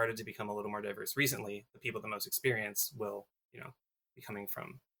only started to become a little more diverse recently, the people with the most experience will be coming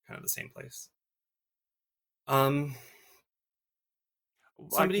from kind of the same place. I'd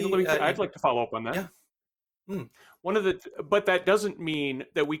like to follow up on that. Yeah. But that doesn't mean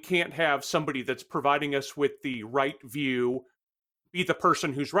that we can't have somebody that's providing us with the right view be the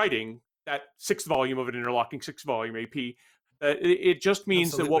person who's writing that 6th volume of an interlocking 6-volume AP. It just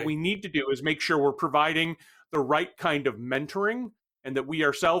means that what we need to do is make sure we're providing the right kind of mentoring, and that we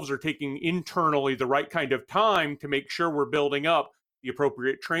ourselves are taking internally the right kind of time to make sure we're building up the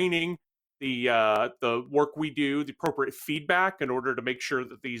appropriate training, the work we do, the appropriate feedback, in order to make sure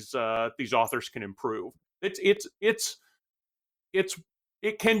that these authors can improve. It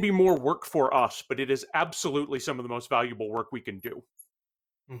can be more work for us, but it is absolutely some of the most valuable work we can do.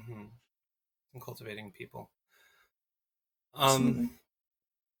 Mm-hmm. And cultivating people.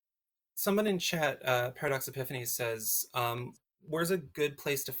 Someone in chat, Paradox Epiphany, says, where's a good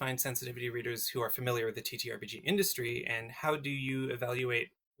place to find sensitivity readers who are familiar with the TTRPG industry, and how do you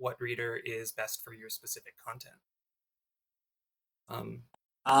evaluate what reader is best for your specific content?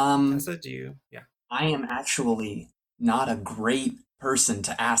 Tessa, do you? Yeah. I am actually not a great person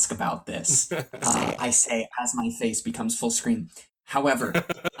to ask about this. I say as my face becomes full screen. However,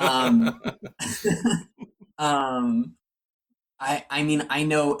 I mean, I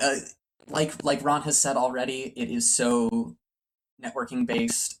know, like Ron has said already, it is so networking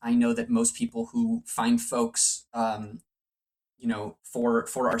based. I know that most people who find folks, for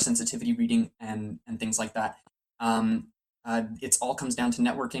our sensitivity reading and things like that, it all comes down to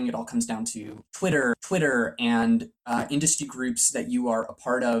networking. It all comes down to Twitter and industry groups that you are a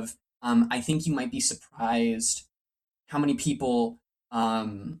part of. I think you might be surprised how many people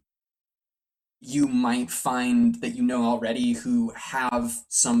you might find that already who have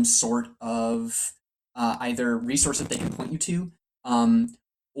some sort of either resource that they can point you to,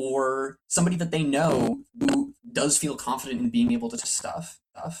 or somebody that they know who does feel confident in being able to stuff.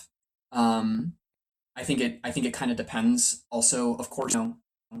 I think it kind of depends. Also, of course,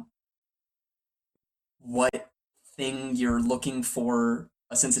 what thing you're looking for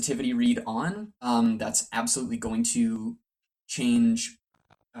a sensitivity read on. That's absolutely going to change.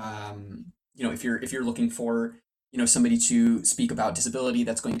 If you're looking for somebody to speak about disability,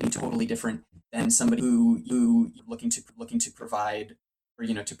 that's going to be totally different than somebody who looking to provide or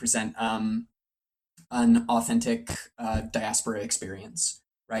to present an authentic diaspora experience,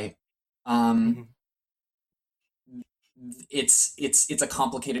 right? It's a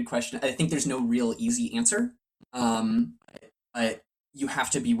complicated question. I think there's no real easy answer, but you have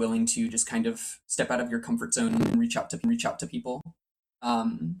to be willing to just kind of step out of your comfort zone and reach out to people.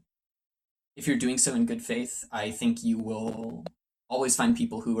 If you're doing so in good faith, I think you will always find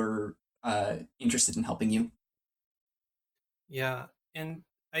people who are interested in helping you. Yeah, and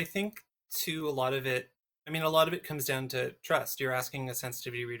I think too, a lot of it comes down to trust. You're asking a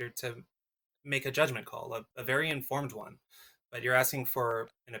sensitivity reader to make a judgment call, a very informed one, but you're asking for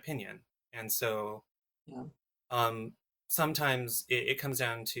an opinion. And so sometimes it comes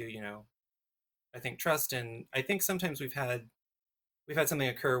down to, I think trust. And I think sometimes we've had something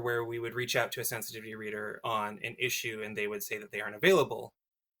occur where we would reach out to a sensitivity reader on an issue and they would say that they aren't available,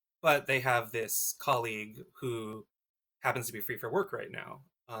 but they have this colleague who happens to be free for work right now.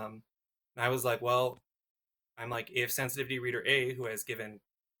 And I was like, well, if sensitivity reader A, who has given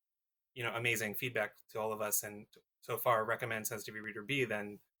amazing feedback to all of us and so far recommends sensitivity reader B,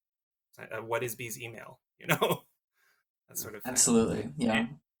 then what is B's email? That sort of thing. Absolutely. Yeah.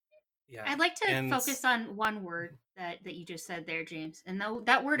 Yeah. I'd like to And focus on one word that you just said there, James, and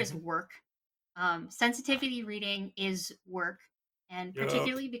that word is work. Sensitivity reading is work, and Yup.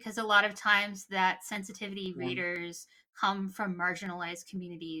 particularly because a lot of times that sensitivity Yeah. readers come from marginalized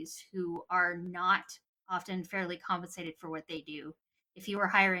communities who are not often fairly compensated for what they do. If you are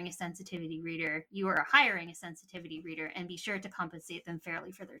hiring a sensitivity reader, you are hiring a sensitivity reader, and be sure to compensate them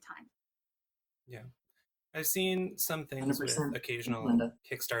fairly for their time. yeah. I've seen some things with 100%. occasional Linda.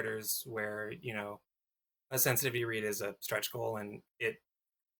 Kickstarters where, a sensitivity read is a stretch goal and it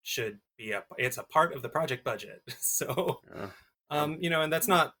should be it's a part of the project budget. So, Yeah. and that's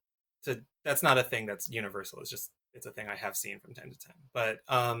not a thing that's universal. It's a thing I have seen from time to time. But,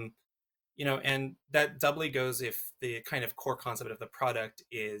 and that doubly goes if the kind of core concept of the product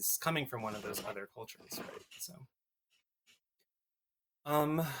is coming from one of those other cultures, right? So,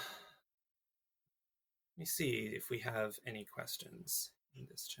 let me see if we have any questions in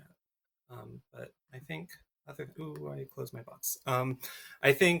this chat. But I think I closed my box.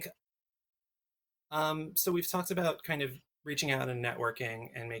 I think so we've talked about kind of reaching out and networking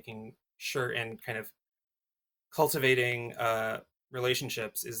and making sure and kind of cultivating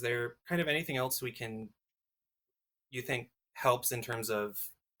relationships. Is there kind of anything else you think helps in terms of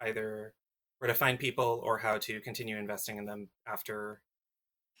either where to find people or how to continue investing in them after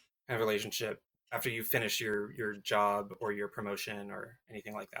kind of relationship after you finish your job or your promotion or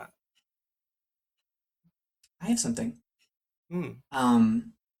anything like that? I have something.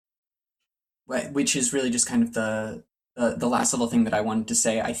 Mm. Which is really just kind of the last little thing that I wanted to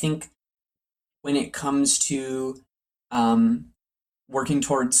say. I think when it comes to working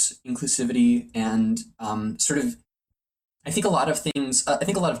towards inclusivity and sort of, I think a lot of things, I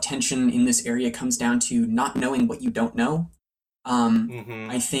think a lot of tension in this area comes down to not knowing what you don't know.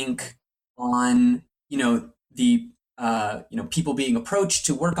 Mm-hmm. I think on, the, people being approached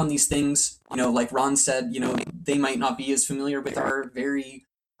to work on these things, like Ron said, they might not be as familiar with our very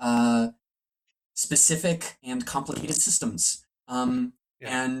specific and complicated systems. Yeah.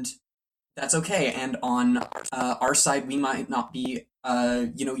 And that's okay. And on our side, we might not be,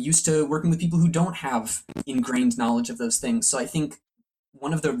 used to working with people who don't have ingrained knowledge of those things. So I think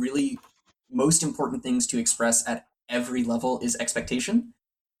one of the really most important things to express at every level is expectation.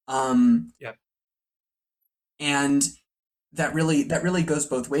 Yeah. And that really goes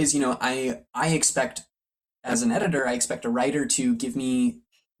both ways. I expect, as an editor, I expect a writer to give me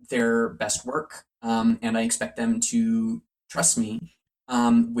their best work, and I expect them to trust me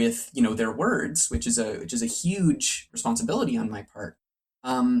with their words, which is a huge responsibility on my part.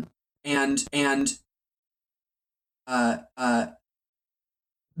 And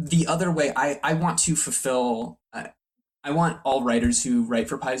the other way, I want to fulfill. I want all writers who write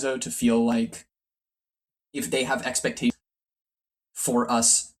for Paizo to feel like if they have expectations for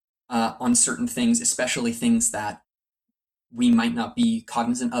us on certain things, especially things that we might not be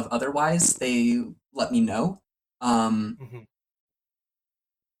cognizant of otherwise, they let me know. Mm-hmm.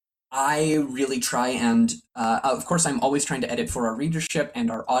 I really try and, of course, I'm always trying to edit for our readership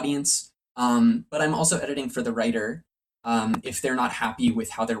and our audience, but I'm also editing for the writer. If they're not happy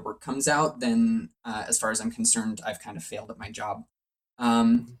with how their work comes out, then as far as I'm concerned, I've kind of failed at my job.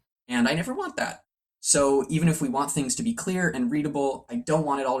 And I never want that. So even if we want things to be clear and readable, I don't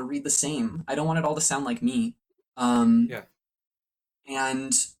want it all to read the same. I don't want it all to sound like me. Yeah.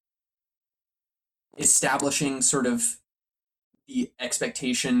 And establishing sort of the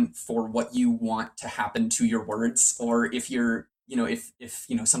expectation for what you want to happen to your words, or if you're, if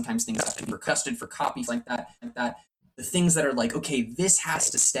sometimes things have to be requested for copies like that, the things that are like, okay, this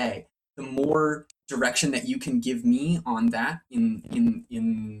has to stay. The more direction that you can give me on that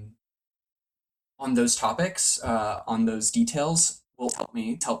on those topics, on those details, will help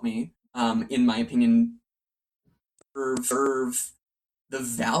me, in my opinion, preserve the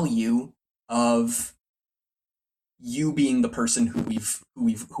value of you being the person who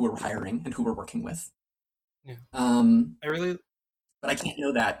we're hiring and who we're working with. Yeah. But I can't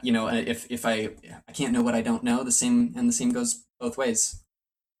know that, if I can't know what I don't know, the same goes both ways.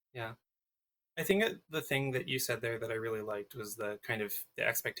 Yeah. I think the thing that you said there that I really liked was the kind of the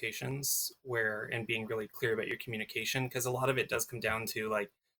expectations and being really clear about your communication, because a lot of it does come down to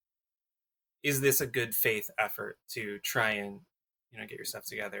like, is this a good faith effort to try and, get your stuff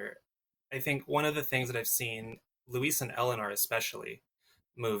together? I think one of the things that I've seen Luis and Eleanor especially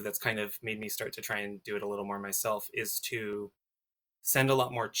move that's kind of made me start to try and do it a little more myself is to send a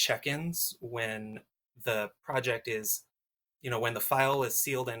lot more check-ins when the project is, when the file is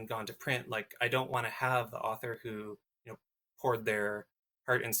sealed and gone to print. Like, I don't want to have the author who, poured their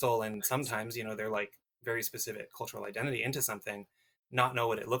heart and soul and sometimes, their like very specific cultural identity into something, not know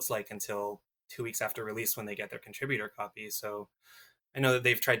what it looks like until 2 weeks after release when they get their contributor copy. So I know that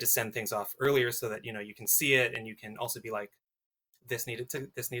they've tried to send things off earlier so that, you know, you can see it and you can also be like, this needed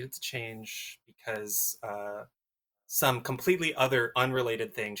to change because some completely other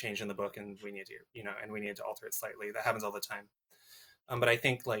unrelated thing changed in the book, and we need to, you know, and we need to alter it slightly. That happens all the time. But I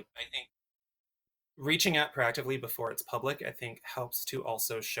think reaching out proactively before it's public, I think helps to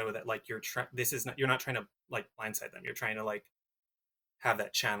also show that like you're not trying to like blindside them. You're trying to like have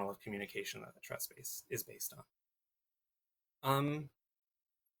that channel of communication that the trust base is based on.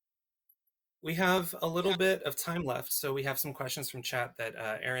 We have a little bit of time left, so we have some questions from chat that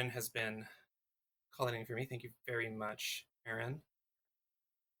Aaron has been collating for me. Thank you very much, Aaron.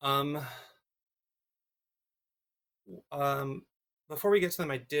 Before we get to them,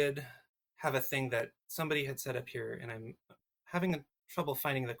 I did have a thing that somebody had set up here, and I'm having trouble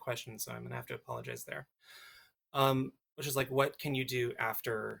finding the question, so I'm gonna have to apologize there. Which is like, what can you do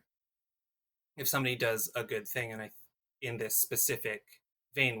after if somebody does a good thing, and in this specific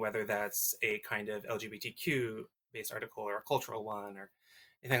vein, whether that's a kind of LGBTQ based article or a cultural one or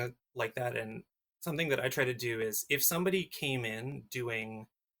anything like that. And something that I try to do is if somebody came in doing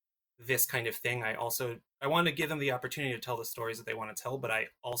this kind of thing, I want to give them the opportunity to tell the stories that they want to tell, but I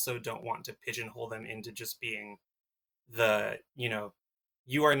also don't want to pigeonhole them into just being the, you know,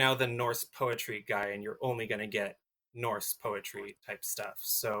 you are now the Norse poetry guy and you're only going to get Norse poetry type stuff.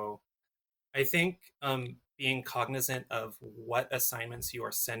 So I think being cognizant of what assignments you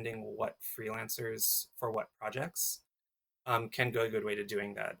are sending what freelancers for what projects can go a good way to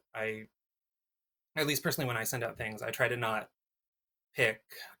doing that. At least personally, when I send out things, I try to not pick,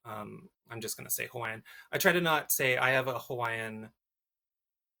 I'm just going to say Hawaiian. I try to not say I have a Hawaiian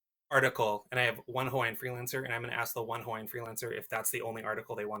article and I have one Hawaiian freelancer and I'm going to ask the one Hawaiian freelancer if that's the only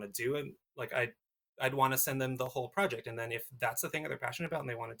article they want to do. And like, I'd want to send them the whole project. And then if that's the thing that they're passionate about and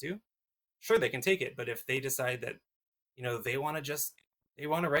they want to do, sure, they can take it. But if they decide that, you know, they want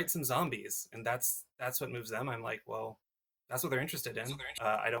to write some zombies and that's what moves them, I'm like, well, that's what they're interested in.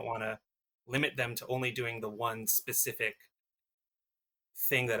 I don't want to limit them to only doing the one specific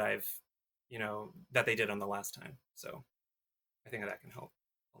thing that that they did on the last time. So I think that can help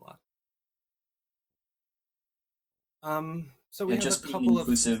a lot. So we have just a couple being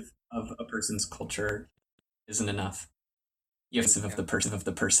inclusive of a person's culture isn't enough. You have of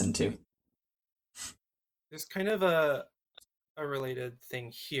the person too. There's kind of a related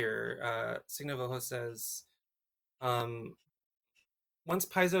thing here. Signavoho says, once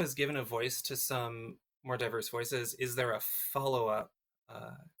Paizo has given a voice to some more diverse voices, is there a follow-up?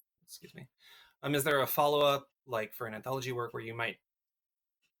 Excuse me. Is there a follow-up, like for an anthology work, where you might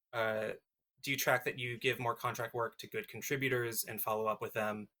do you track that you give more contract work to good contributors and follow up with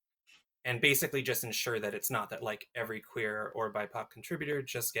them, and basically just ensure that it's not that like every queer or BIPOC contributor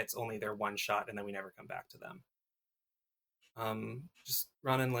just gets only their one shot and then we never come back to them? Just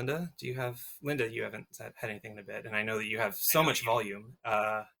Ron and Linda, you haven't had anything in a bit, and I know that you have so much volume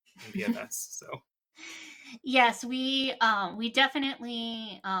in BFS, so. Yes, we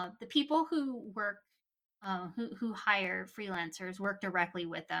definitely the people who work who hire freelancers work directly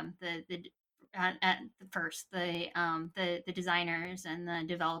with them. At first the designers and the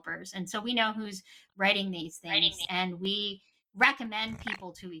developers, and so we know who's writing these things, and we recommend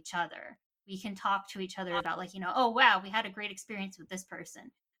people to each other. We can talk to each other about like, you know, oh wow, we had a great experience with this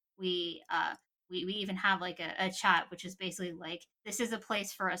person. We even have like a chat, which is basically like, this is a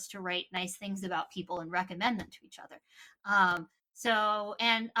place for us to write nice things about people and recommend them to each other. So,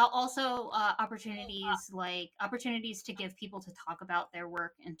 and also opportunities to give people to talk about their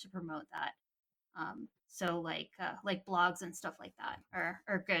work and to promote that. So like blogs and stuff like that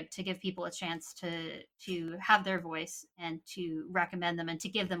are good to give people a chance to have their voice and to recommend them and to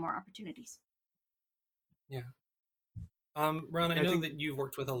give them more opportunities. Yeah. Ron, I know that you've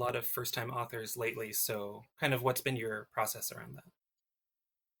worked with a lot of first-time authors lately, so kind of what's been your process around that?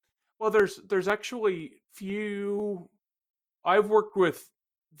 Well, there's actually I've worked with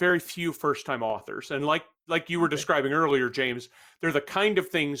very few first-time authors, and like you were describing earlier, James, they're the kind of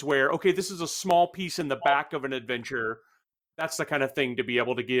things where, okay, this is a small piece in the back of an adventure. That's the kind of thing to be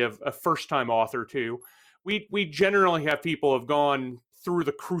able to give a first-time author to. We generally have people who have gone through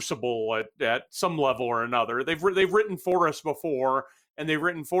the crucible at some level or another. They've written for us before, and they've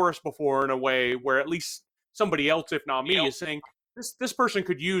written for us before in a way where at least somebody else, if not me, is saying this person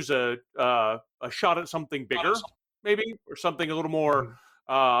could use a shot at something bigger, maybe, or something a little more.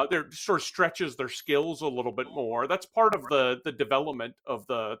 There sort of stretches their skills a little bit more. That's part of the development of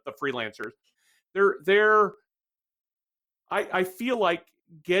the freelancers. I feel like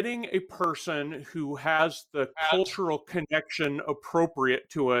getting a person who has the cultural connection appropriate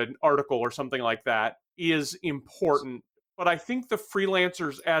to an article or something like that is important. But I think the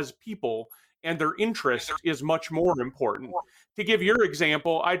freelancers as people and their interest is much more important. To give your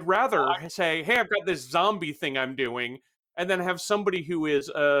example, I'd rather say, hey, I've got this zombie thing I'm doing, and then have somebody who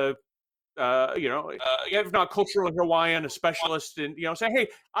is if not culturally Hawaiian, a specialist, and say, hey,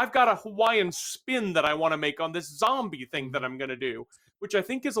 I've got a Hawaiian spin that I want to make on this zombie thing that I'm going to do, which I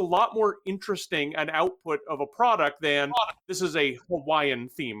think is a lot more interesting an output of a product than this is a Hawaiian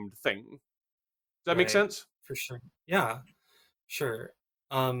themed thing. Does that make sense? For sure. Yeah, sure.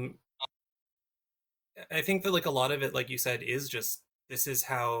 I think that like a lot of it, like you said, is just this is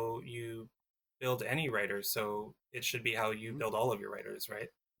how you build any writer, so it should be how you build all of your writers, right?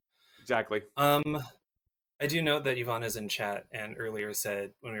 Exactly. I do note that Yvonne is in chat and earlier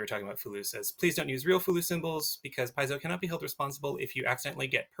said, when we were talking about Fulu, says, please don't use real Fulu symbols because Paizo cannot be held responsible if you accidentally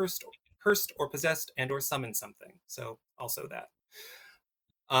get cursed or possessed and or summon something. So also that.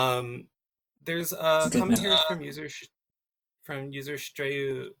 There's a comment here from user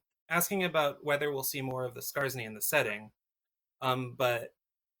Streyu asking about whether we'll see more of the Skarsny in the setting. But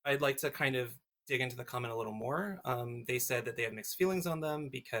I'd like to kind of dig into the comment a little more. They said that they have mixed feelings on them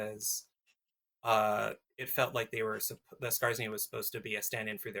because it felt like the Skarsny was supposed to be a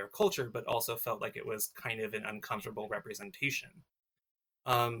stand-in for their culture, but also felt like it was kind of an uncomfortable representation.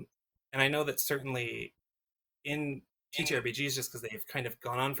 And I know that certainly in TTRPGs, just because they've kind of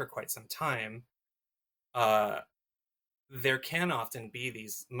gone on for quite some time, there can often be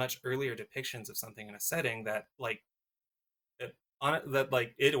these much earlier depictions of something in a setting that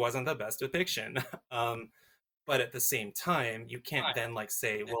it wasn't the best depiction. But at the same time, you can't then like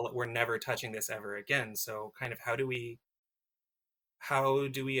say, well, we're never touching this ever again. So kind of how do we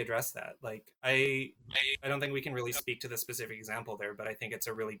address that? Like, I don't think we can really speak to the specific example there, but I think it's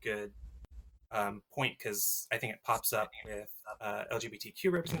a really good point because I think it pops up with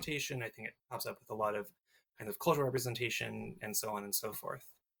LGBTQ representation. I think it pops up with a lot of kind of cultural representation and so on and so forth.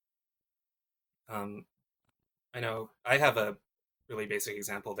 I know I have a really basic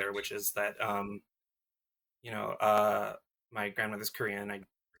example there, which is that my grandmother's Korean. I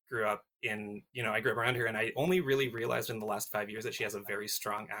grew up around here, and I only really realized in the last 5 years that she has a very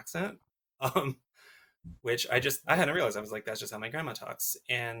strong accent, which I hadn't realized. I was like, that's just how my grandma talks.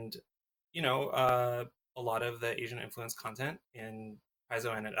 And, a lot of the Asian influence content in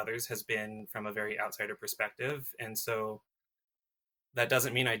Paizo and at others has been from a very outsider perspective. And so that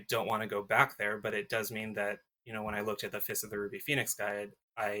doesn't mean I don't want to go back there, but it does mean that, when I looked at the Fist of the Ruby Phoenix guide,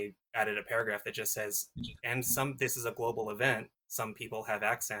 I added a paragraph that just says, this is a global event. Some people have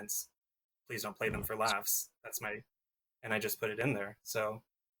accents. Please don't play them for laughs. And I just put it in there. So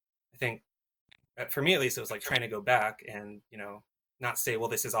I think for me, at least, it was like trying to go back and, not say, well,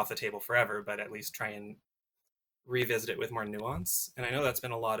 this is off the table forever, but at least try and revisit it with more nuance. And I know that's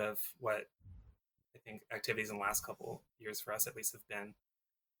been a lot of what I think activities in the last couple years for us at least have been.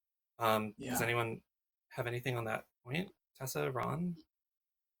 Does anyone have anything on that point? Tessa, Ron?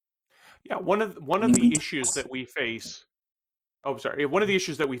 Yeah, one of the issues that we face. Oh, sorry. One of the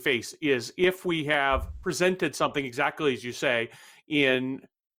issues that we face is if we have presented something exactly as you say in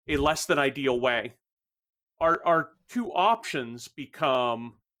a less than ideal way, our two options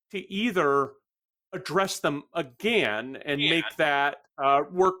become to either address them again and make that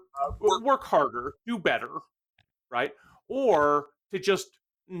work harder, do better, right? Or to just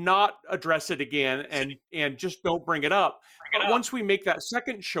not address it again and just don't bring it up. But once we make that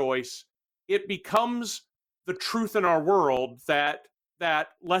second choice, it becomes the truth in our world that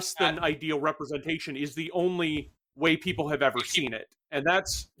less than ideal representation is the only way people have ever seen it. And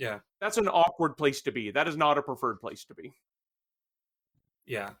that's an awkward place to be. That is not a preferred place to be.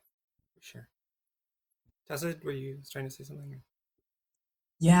 Yeah, for sure. Tessa, were you trying to say something?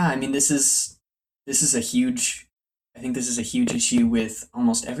 Yeah, I mean, this is a huge issue with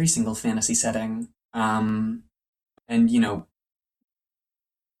almost every single fantasy setting. And,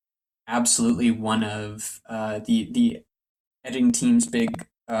 absolutely one of the editing team's big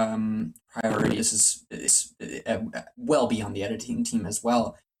priority. This is well beyond the editing team as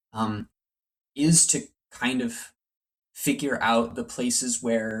well, is to kind of figure out the places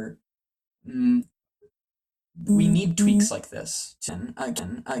where we need tweaks like this.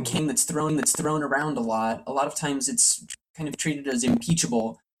 Again, a game that's thrown around a lot. A lot of times it's kind of treated as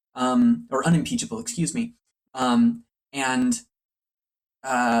impeachable, or unimpeachable, excuse me. And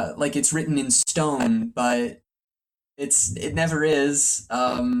like it's written in stone, but it never is.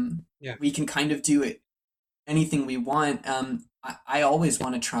 We can kind of do it anything we want. I always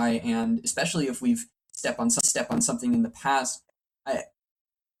want to try, and especially if we've stepped on something in the past,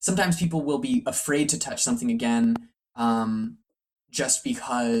 sometimes people will be afraid to touch something again, just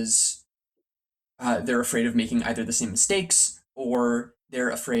because they're afraid of making either the same mistakes or they're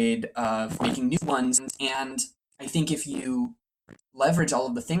afraid of making new ones. And I think if you leverage all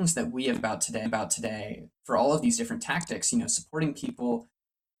of the things that we have about today for all of these different tactics, supporting people,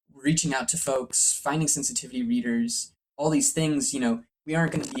 reaching out to folks, finding sensitivity readers, all these things, we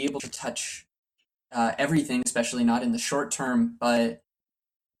aren't going to be able to touch everything, especially not in the short term, but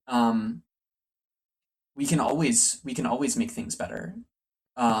we can always make things better.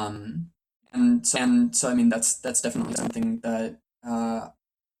 And so I mean that's definitely something that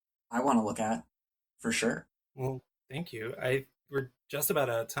I want to look at for sure. Well, thank you. We're just about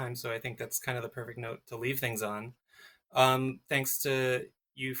out of time, so I think that's kind of the perfect note to leave things on. Thanks to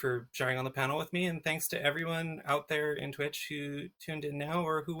you for sharing on the panel with me, and thanks to everyone out there in Twitch who tuned in now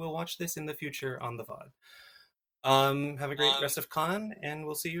or who will watch this in the future on the VOD. Have a great rest of con, and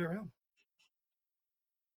we'll see you around.